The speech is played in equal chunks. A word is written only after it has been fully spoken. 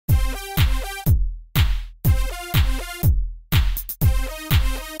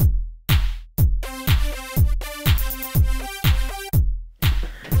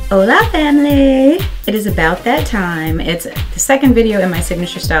Hola family! It is about that time. It's the second video in my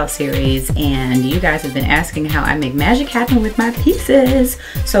signature style series, and you guys have been asking how I make magic happen with my pieces.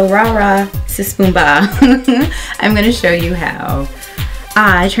 So rah rah, sis boom ba. I'm going to show you how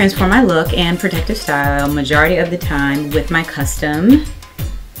I transform my look and protective style majority of the time with my custom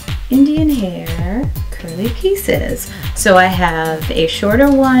Indian hair curly pieces. So I have a shorter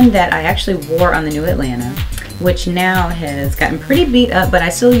one that I actually wore on the new Atlanta, which now has gotten pretty beat up, but I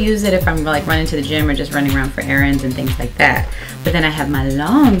still use it if I'm like running to the gym or just running around for errands and things like that. But then I have my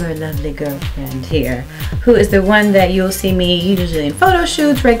longer lovely girlfriend here, who is the one that you'll see me usually in photo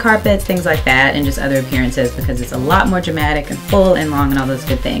shoots, red carpets, things like that, and just other appearances, because it's a lot more dramatic and full and long and all those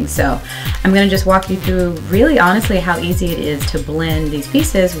good things. So I'm gonna just walk you through really honestly how easy it is to blend these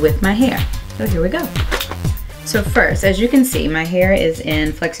pieces with my hair. So here we go. So first, as you can see, my hair is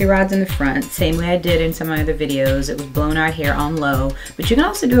in flexi rods in the front, same way I did in some of my other videos. It was blown out hair on low, but you can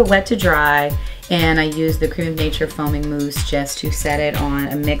also do it wet to dry, and I used the Cream of Nature foaming mousse just to set it on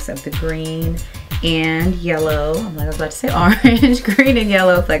a mix of the green and yellow, I was about to say orange, green and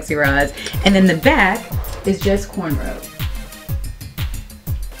yellow flexi rods, and then the back is just cornrow.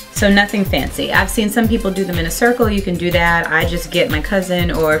 So nothing fancy. I've seen some people do them in a circle. You can do that. I just get my cousin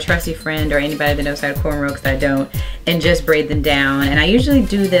or trusty friend or anybody that knows how to cornrow, because I don't, and just braid them down. And I usually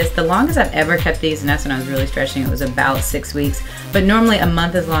do this, the longest I've ever kept these, and that's when I was really stretching, it was about 6 weeks. But normally a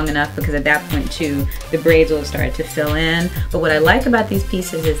month is long enough, because at that point too, the braids will have started to fill in. But what I like about these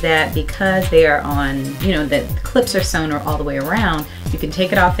pieces is that because they are on, you know, the clips are sewn all the way around, you can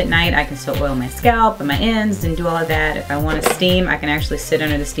take it off at night. I can still oil my scalp and my ends and do all of that. If I want to steam, I can actually sit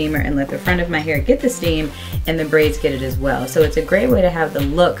under the steamer and let the front of my hair get the steam and the braids get it as well. So it's a great way to have the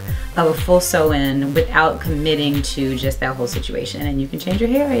look of a full sew-in without committing to just that whole situation. And you can change your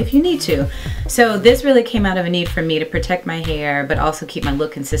hair if you need to. So this really came out of a need for me to protect my hair, but also keep my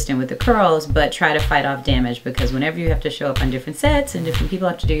look consistent with the curls, but try to fight off damage, because whenever you have to show up on different sets and different people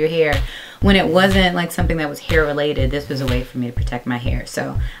have to do your hair, when it wasn't like something that was hair related, this was a way for me to protect my hair.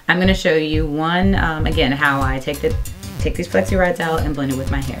 So I'm going to show you one, again, how I take these flexi rods out and blend it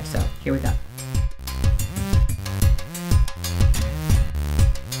with my hair. So here we go.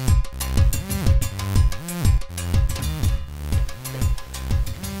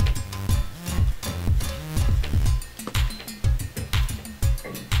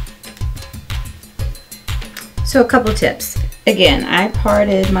 So a couple tips. Again, I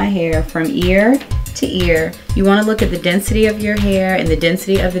parted my hair from ear to ear. You want to look at the density of your hair and the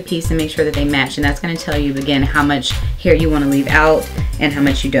density of the piece and make sure that they match, and that's going to tell you again how much hair you want to leave out and how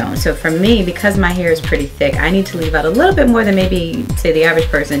much you don't. So for me, because my hair is pretty thick, I need to leave out a little bit more than maybe say the average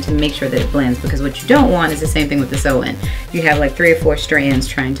person to make sure that it blends, because what you don't want is the same thing with the sew-in. You have like 3 or 4 strands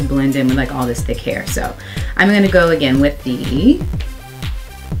trying to blend in with like all this thick hair. So I'm going to go again with the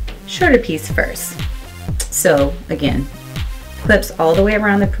shorter piece first. So again, clips all the way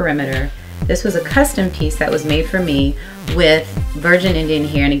around the perimeter. This was a custom piece that was made for me with virgin Indian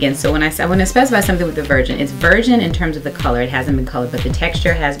hair. And again, so when I specify something with the virgin, it's virgin in terms of the color. It hasn't been colored, but the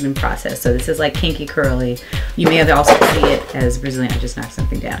texture has been processed. So this is like kinky curly. You may also see it as Brazilian. I just knocked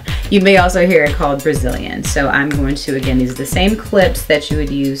something down. You may also hear it called Brazilian. So I'm going to, again, these are the same clips that you would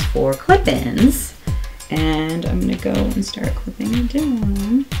use for clip-ins. And I'm going to go and start clipping it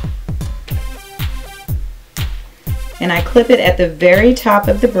down. And I clip it at the very top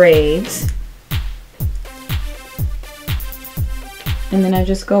of the braids. And then I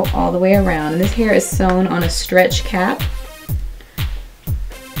just go all the way around. And this hair is sewn on a stretch cap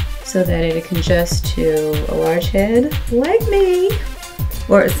so that it can adjust to a large head like me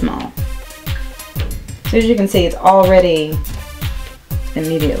or a small. So as you can see, it's already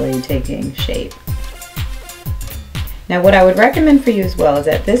immediately taking shape. Now what I would recommend for you as well is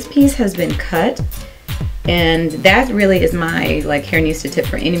that this piece has been cut. And that really is my like hair needs to tip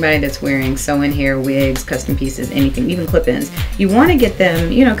for anybody that's wearing sew-in hair, wigs, custom pieces, anything, even clip-ins. You want to get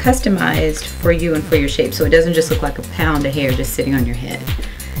them, you know, customized for you and for your shape, so it doesn't just look like a pound of hair just sitting on your head.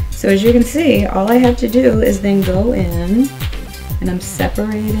 So as you can see, all I have to do is then go in, and I'm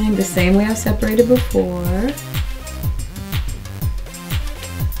separating the same way I've separated before.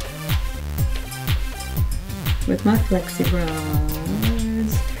 With my flexi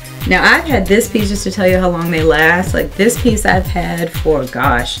rods. Now I've had this piece, just to tell you how long they last, like this piece I've had for,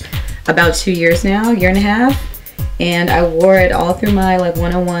 gosh, about 2 years now, 1.5 years. And I wore it all through my like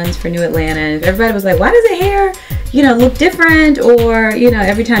 101s for New Atlanta. And everybody was like, why does the hair, you know, look different? Or, you know,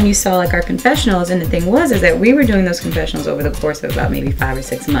 every time you saw like our confessionals. And the thing was is that we were doing those confessionals over the course of about maybe 5 or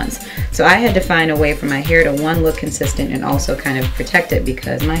 6 months. So I had to find a way for my hair to, one, look consistent and also kind of protect it,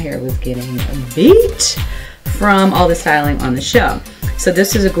 because my hair was getting beat from all the styling on the show. So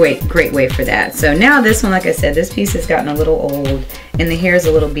this is a great way for that. So now this one, like I said, this piece has gotten a little old and the hair is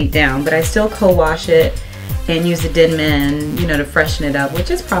a little beat down, but I still co-wash it and use the Denman, you know, to freshen it up,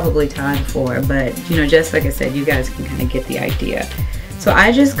 which is probably time for, but you know, just like I said, you guys can kind of get the idea. So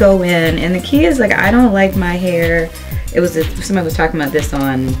I just go in, and the key is, like, I don't like my hair. Somebody was talking about this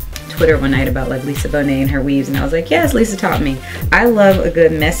on Twitter one night about like Lisa Bonet and her weaves, and I was like, yes, Lisa taught me. I love a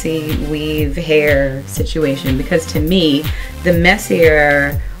good messy weave hair situation, because to me, the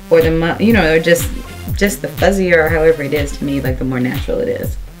messier or the, you know, or just the fuzzier or however it is, to me, like, the more natural it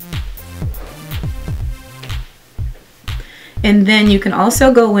is. And then you can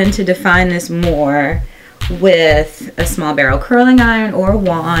also go in to define this more with a small barrel curling iron or a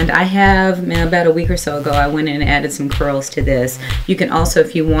wand. I have, about a week or so ago, I went in and added some curls to this. You can also,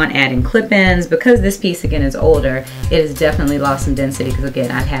 if you want, add in clip-ins. Because this piece, again, is older, it has definitely lost some density, because again,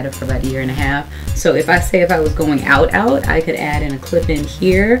 I've had it for about 1.5 years. So if I was going out, I could add in a clip-in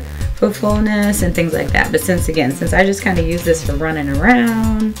here for fullness and things like that. But since I just kind of use this for running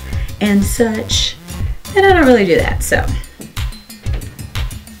around and such, then I don't really do that, so.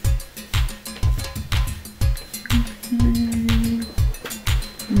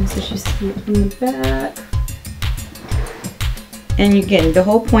 So she sweeps from the back. And again, the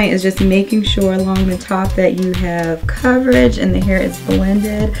whole point is just making sure along the top that you have coverage and the hair is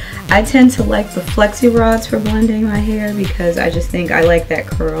blended. I tend to like the flexi rods for blending my hair, because I just think I like that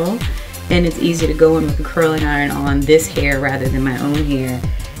curl, and it's easy to go in with a curling iron on this hair rather than my own hair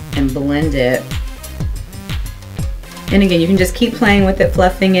and blend it. And again, you can just keep playing with it,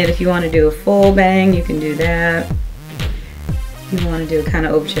 fluffing it. If you want to do a full bang, you can do that. You want to do it kind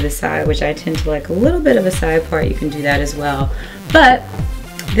of over to the side, which I tend to like a little bit of a side part, you can do that as well. But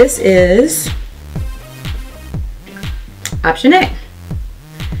this is option A.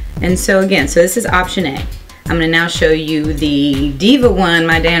 And so again, so this is option A. I'm going to now show you the Diva one,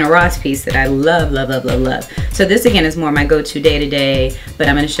 my Diana Ross piece that I love, love, love, love, love. So this again is more my go-to day-to-day, but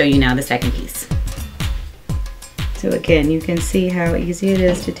I'm going to show you now the second piece. So again, you can see how easy it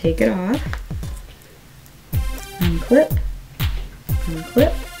is to take it off. Unclip.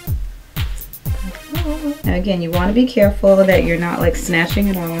 Clip. Now again, you want to be careful that you're not like snatching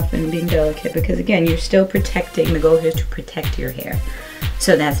it off and being delicate, because again, you're still protecting. The goal here is to protect your hair.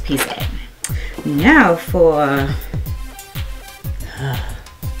 So that's piece A. Now for,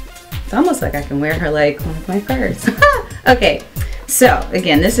 it's almost like I can wear her like one of my furs. Okay, so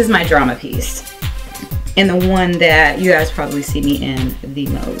again, this is my drama piece, and the one that you guys probably see me in the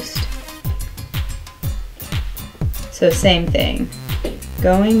most. So same thing.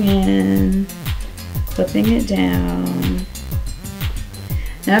 Going in, clipping it down.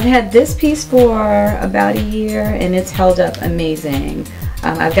 Now I've had this piece for about 1 year, and it's held up amazing.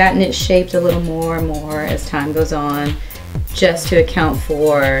 I've gotten it shaped a little more and more as time goes on, just to account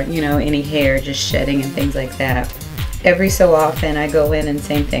for, you know, any hair just shedding and things like that. Every so often I go in and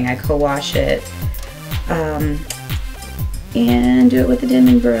same thing, I co-wash it and do it with a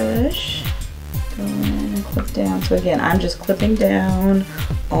Denman brush. Go in and clip down. So again, I'm just clipping down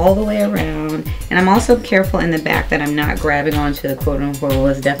all the way around, and I'm also careful in the back that I'm not grabbing onto the quote-unquote, well,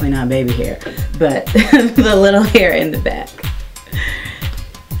 it's definitely not baby hair, but the little hair in the back.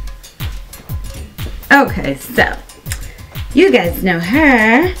 Okay, so you guys know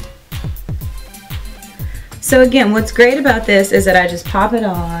her. So again, what's great about this is that I just pop it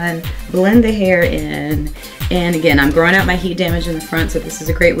on, blend the hair in, and again, I'm growing out my heat damage in the front, so this is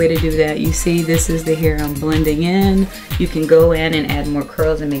a great way to do that. You see, this is the hair I'm blending in. You can go in and add more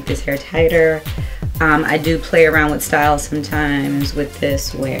curls and make this hair tighter. I do play around with styles sometimes with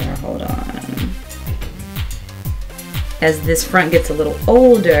this where, hold on. As this front gets a little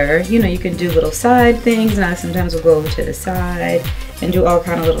older, you know, you can do little side things, and I sometimes will go over to the side and do all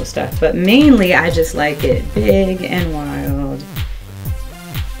kind of little stuff. But mainly, I just like it big and wild.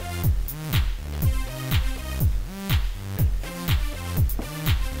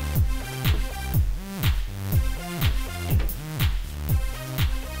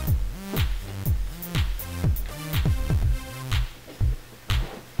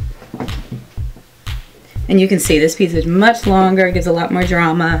 And you can see this piece is much longer, it gives a lot more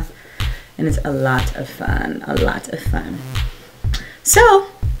drama, and it's a lot of fun, a lot of fun. So,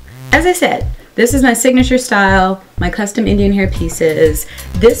 as I said, this is my signature style, my custom Indian hair pieces.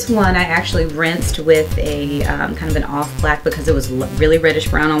 This one I actually rinsed with a kind of an off black because it was really reddish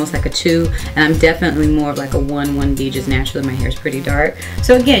brown, almost like a 2, and I'm definitely more of like a 1B, just naturally my hair is pretty dark.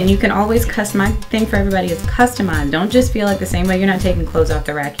 So again, you can always customize. My thing for everybody is customize. Don't just feel like the same way. You're not taking clothes off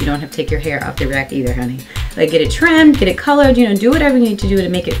the rack. You don't have to take your hair off the rack either, honey. Like, get it trimmed, get it colored, you know, do whatever you need to do to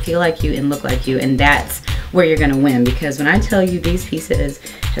make it feel like you and look like you, and that's where you're gonna win, because when I tell you these pieces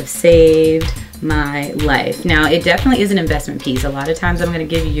have saved my life. Now, it definitely is an investment piece. A lot of times I'm going to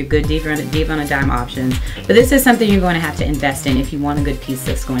give you your good diva on a dime options, but this is something you're going to have to invest in if you want a good piece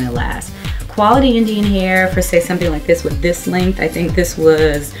that's going to last. Quality Indian hair for, say, something like this with this length, I think this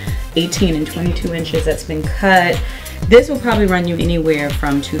was 18 and 22 inches that's been cut. This will probably run you anywhere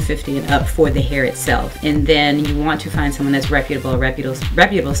from $250 and up for the hair itself. And then you want to find someone that's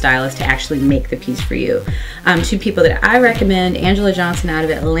reputable stylist to actually make the piece for you. Two people that I recommend, Angela Johnson out of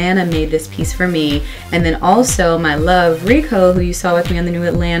Atlanta made this piece for me. And then also my love, Ricco, who you saw with me on the new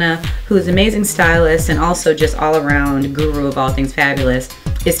Atlanta, who is an amazing stylist and also just all around guru of all things fabulous,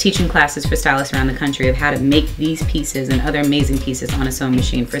 is teaching classes for stylists around the country of how to make these pieces and other amazing pieces on a sewing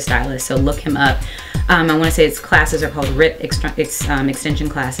machine for stylists. So look him up. I want to say its classes are called RIPP extension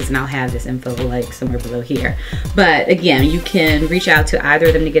classes, and I'll have this info like somewhere below here. But again, you can reach out to either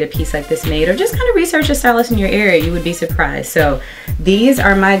of them to get a piece like this made, or just kind of research a stylist in your area. You would be surprised. So these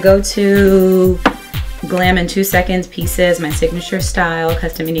are my go-to glam in 2 seconds pieces, my signature style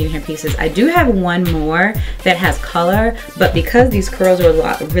custom Indian hair pieces. I do have one more that has color, but because these curls are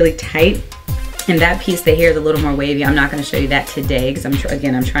really tight, and that piece, the hair is a little more wavy, I'm not going to show you that today because I'm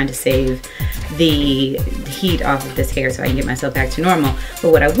trying to save the heat off of this hair so I can get myself back to normal.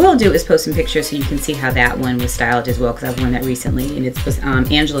 But what I will do is post some pictures so you can see how that one was styled as well, because I've worn that recently, and it was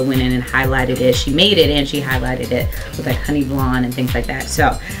Angela went in and highlighted it. She made it and she highlighted it with like honey blonde and things like that. So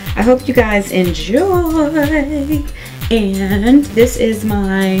I hope you guys enjoy. And this is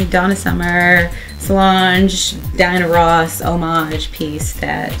my Donna Summer Salon Diana Ross homage piece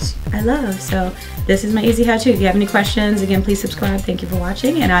that I love. So this is my easy how-to. If you have any questions, again, please subscribe. Thank you for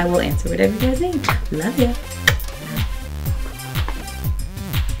watching, and I will answer whatever you guys need. Love you.